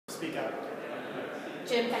speak out.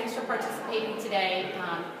 Jim, thanks for participating today.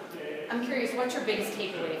 I'm curious, what's your biggest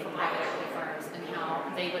takeaway from private equity firms and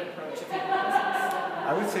how they would approach a family business?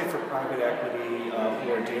 I would say for private equity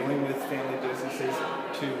who are dealing with family businesses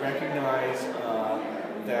to recognize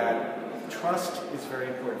that trust is very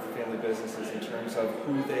important for family businesses in terms of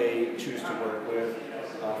who they choose to work with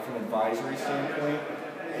from an advisory standpoint.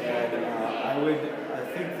 And I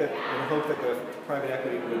think that and hope that the private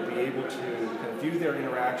equity would be able to kind of view their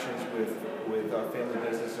interactions with family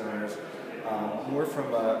business owners more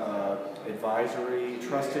from a advisory,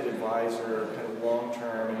 trusted advisor, kind of long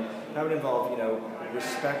term. And that would involve,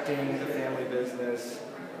 respecting the family business,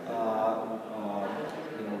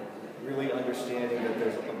 really understanding that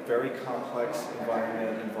there's a very complex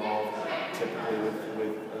environment involved, typically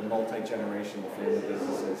with multi-generational family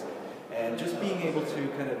businesses, and just being able to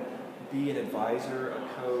kind of be an advisor,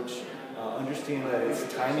 a coach, understand that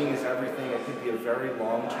timing is everything. It could be a very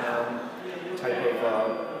long-term type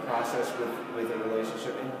of process with a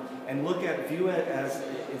relationship, and view it as,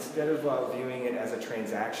 instead of viewing it as a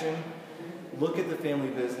transaction, look at the family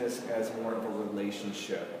business as more of a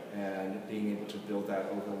relationship, and being able to build that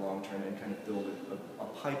over the long term and kind of build a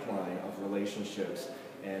pipeline of relationships.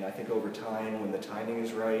 And I think over time, when the timing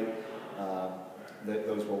is right,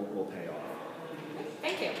 those will pay off.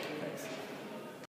 Thank you. Thanks.